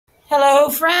Hello,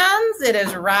 friends. It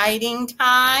is writing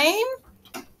time.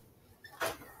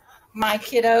 My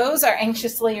kiddos are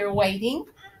anxiously awaiting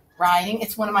writing.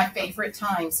 It's one of my favorite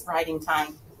times, writing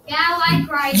time. Yeah, I like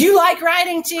writing. You like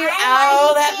writing too?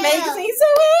 That makes me so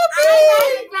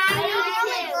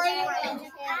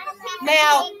happy.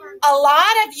 Now, a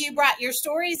lot of you brought your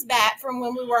stories back from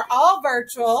when we were all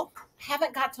virtual.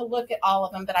 Haven't got to look at all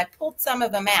of them, but I pulled some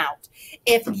of them out.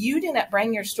 If you didn't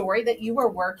bring your story that you were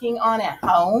working on at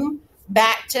home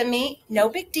back to me, no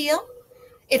big deal.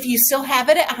 If you still have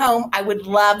it at home, I would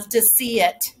love to see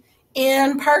it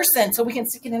in person so we can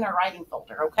stick it in our writing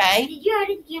folder, okay? Did you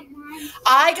already get mine?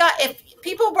 If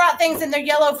people brought things in their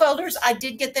yellow folders, I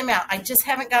did get them out. I just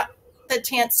haven't got the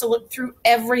chance to look through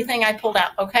everything I pulled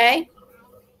out, okay?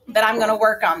 But I'm going to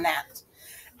work on that.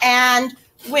 And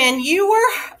when you were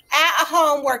at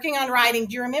home working on writing,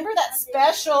 do you remember that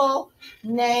special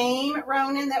name,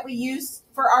 Ronan, that we used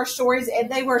for our stories?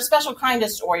 They were a special kind of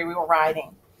story we were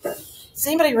writing. Does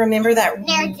anybody remember that?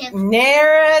 Narrative.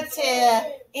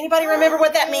 Narrative. Anybody remember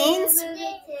what that means?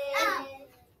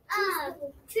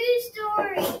 True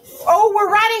stories. Oh, we're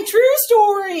writing true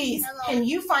stories. Can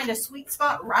you find a sweet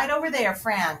spot right over there,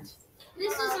 friend?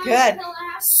 This is Good.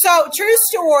 So true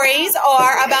stories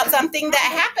are about something that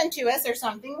happened to us or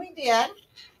something we did.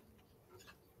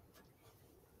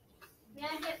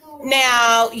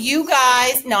 Now, you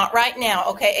guys, not right now,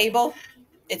 okay, Abel?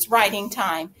 It's writing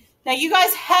time. Now, you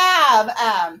guys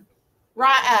have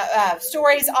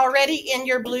stories already in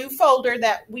your blue folder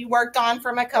that we worked on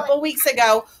from a couple weeks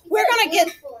ago. We're going to get,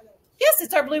 yes,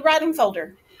 it's our blue writing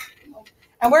folder.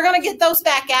 And we're going to get those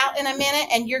back out in a minute,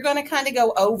 and you're going to kind of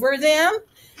go over them.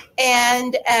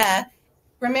 And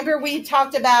remember, we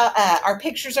talked about our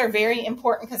pictures are very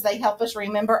important because they help us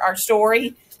remember our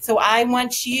story. So I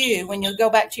want you, when you go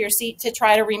back to your seat, to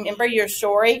try to remember your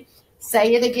story.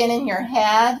 Say it again in your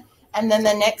head. And then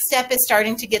the next step is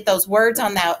starting to get those words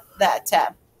on that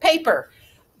paper.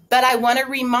 But I want to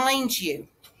remind you,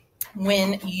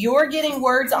 when you're getting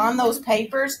words on those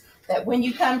papers, that when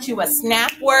you come to a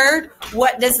snap word,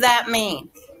 what does that mean?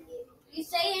 You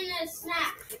say it in a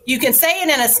snap. You can say it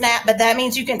in a snap, but that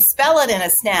means you can spell it in a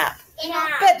snap.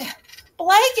 Yeah. But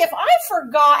Blake, if I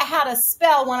forgot how to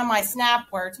spell one of my snap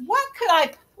words, what could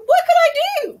I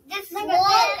do? Just look at the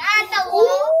wall.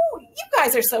 Ooh, you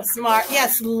guys are so smart.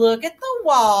 Yes, look at the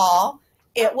wall.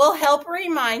 It will help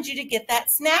remind you to get that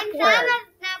snap word.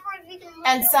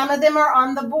 And some of them are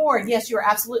on the board. Yes, you're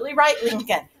absolutely right,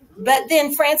 Lincoln. But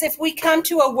then, friends, if we come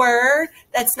to a word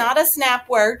that's not a snap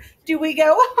word, do we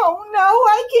go, oh, no,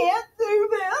 I can't do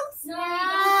this?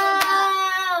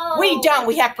 No. We don't.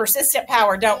 We have persistent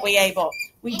power, don't we, Abel?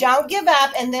 We don't give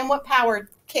up, and then what power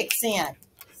kicks in?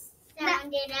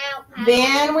 Sounded out power.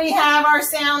 Then we have our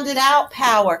sounded out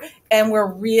power, and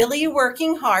we're really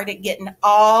working hard at getting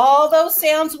all those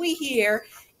sounds we hear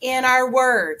in our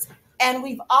words. And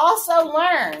we've also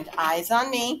learned, eyes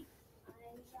on me,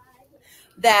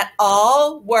 that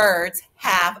all words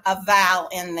have a vowel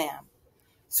in them.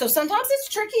 So sometimes it's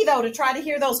tricky, though, to try to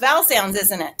hear those vowel sounds,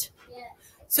 isn't it? Yeah.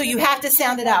 So you have to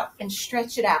sound it out and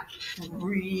stretch it out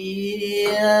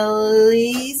really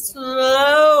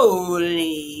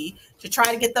slowly to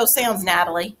try to get those sounds,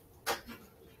 Natalie. Do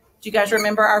you guys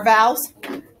remember our vowels?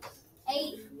 8.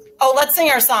 Oh, let's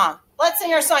sing our song. Let's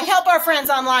sing our song. Help our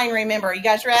friends online remember. You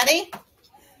guys ready?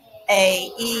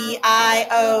 A, E, I,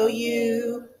 O,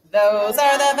 U. Those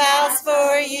are the vowels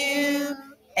for you.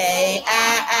 A,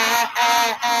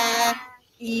 I,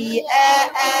 E, I,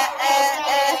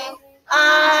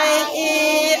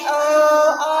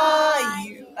 O,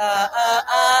 U,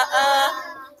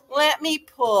 Let me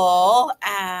pull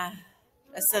a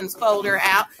sentence folder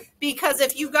out, because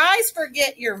if you guys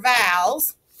forget your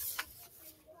vowels,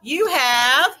 you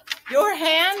have your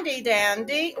handy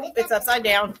dandy. It's upside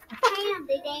down.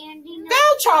 Handy dandy.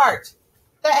 Vowel chart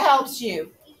that helps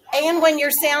you. And when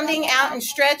you're sounding out and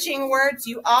stretching words,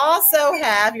 you also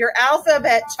have your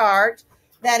alphabet chart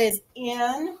that is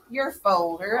in your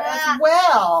folder as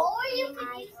well. Or you could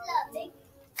use something.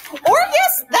 Or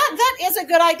yes, that is a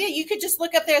good idea. You could just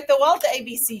look up there at the wall at the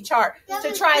ABC chart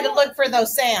to try to look for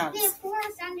those sounds. Before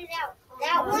I sounded out,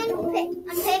 that one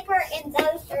on paper and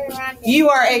those are around it. You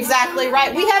are exactly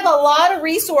right. We have a lot of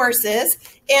resources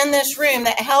in this room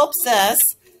that helps us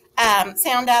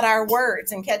sound out our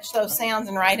words and catch those sounds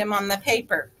and write them on the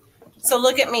paper. So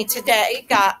look at me today.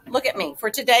 Look at me for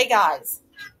today, guys.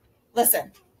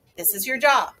 Listen, this is your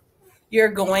job. You're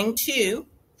going to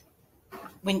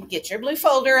get your blue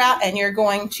folder out, and you're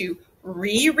going to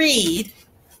reread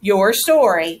your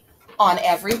story on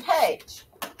every page.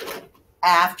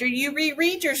 After you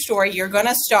reread your story, you're going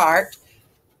to start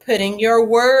putting your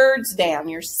words down,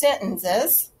 your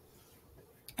sentences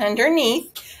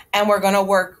underneath, and we're going to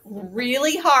work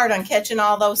really hard on catching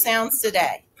all those sounds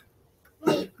today.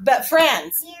 But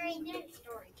friends,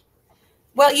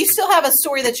 well, you still have a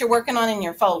story that you're working on in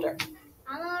your folder.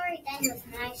 I'm already done with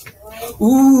my story.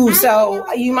 Ooh,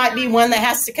 so you might be one that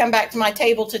has to come back to my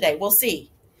table today. We'll see.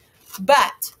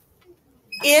 But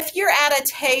if you're at a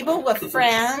table with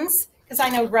friends, because I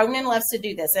know Ronan loves to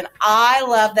do this, and I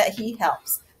love that he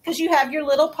helps, because you have your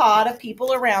little pod of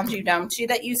people around you, don't you,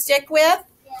 that you stick with?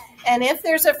 Yeah. And if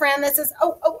there's a friend that says,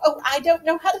 oh, I don't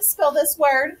know how to spell this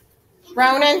word,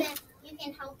 Ronan. You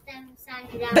can help them sound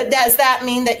it out. But does that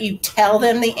mean that you tell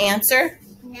them the answer?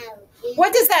 No.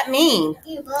 What does that mean?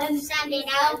 You both sound it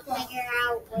out, figure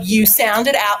out. You sound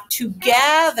it out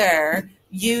together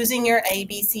using your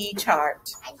ABC chart.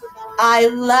 I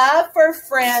love for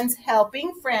friends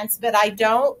helping friends, but I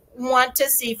don't want to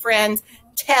see friends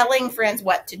telling friends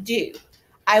what to do.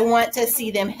 I want to see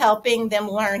them helping them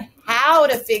learn how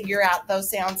to figure out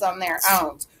those sounds on their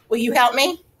own. Will you help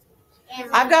me?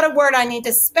 I've got a word I need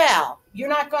to spell. You're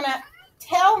not going to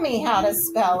tell me how to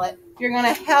spell it. You're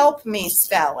going to help me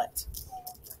spell it.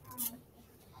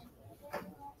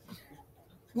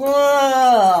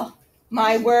 Whoa.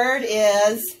 My word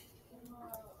is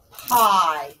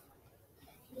pie.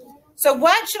 So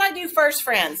what should I do first,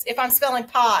 friends, if I'm spelling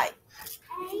pie?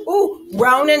 Ooh,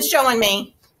 Ronan's showing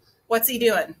me. What's he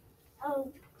doing?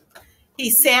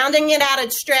 He's sounding it out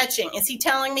and stretching. Is he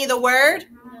telling me the word?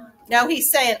 No, he's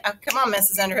saying, oh, come on,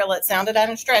 Mrs. Underhill, let's sound it out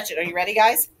and stretch it. Are you ready,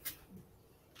 guys?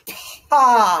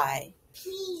 Pie.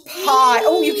 Pie.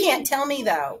 Oh, you can't tell me,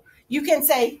 though. You can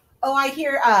say, oh, I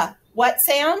hear what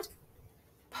sound?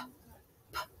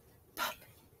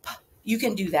 You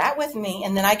can do that with me,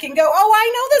 and then I can go, oh,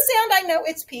 I know the sound. I know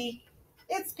it's P.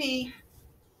 It's P.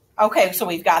 Okay, so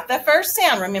we've got the first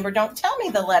sound. Remember, don't tell me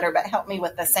the letter, but help me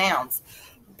with the sounds.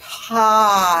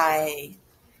 Pie.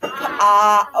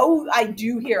 Oh, I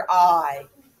do hear I.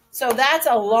 So that's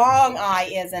a long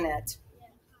I, isn't it?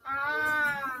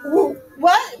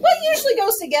 What usually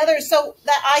goes together so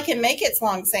that I can make its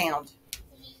long sound?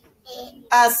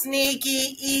 A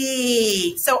sneaky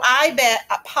E. So I bet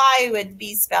a pie would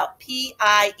be spelled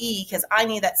P-I-E because I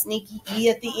need that sneaky E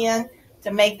at the end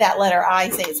to make that letter I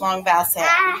say its long vowel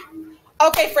sound.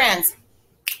 Okay, friends.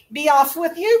 Be off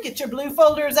with you. Get your blue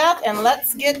folders out and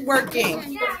let's get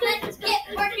working. Let's get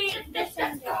working.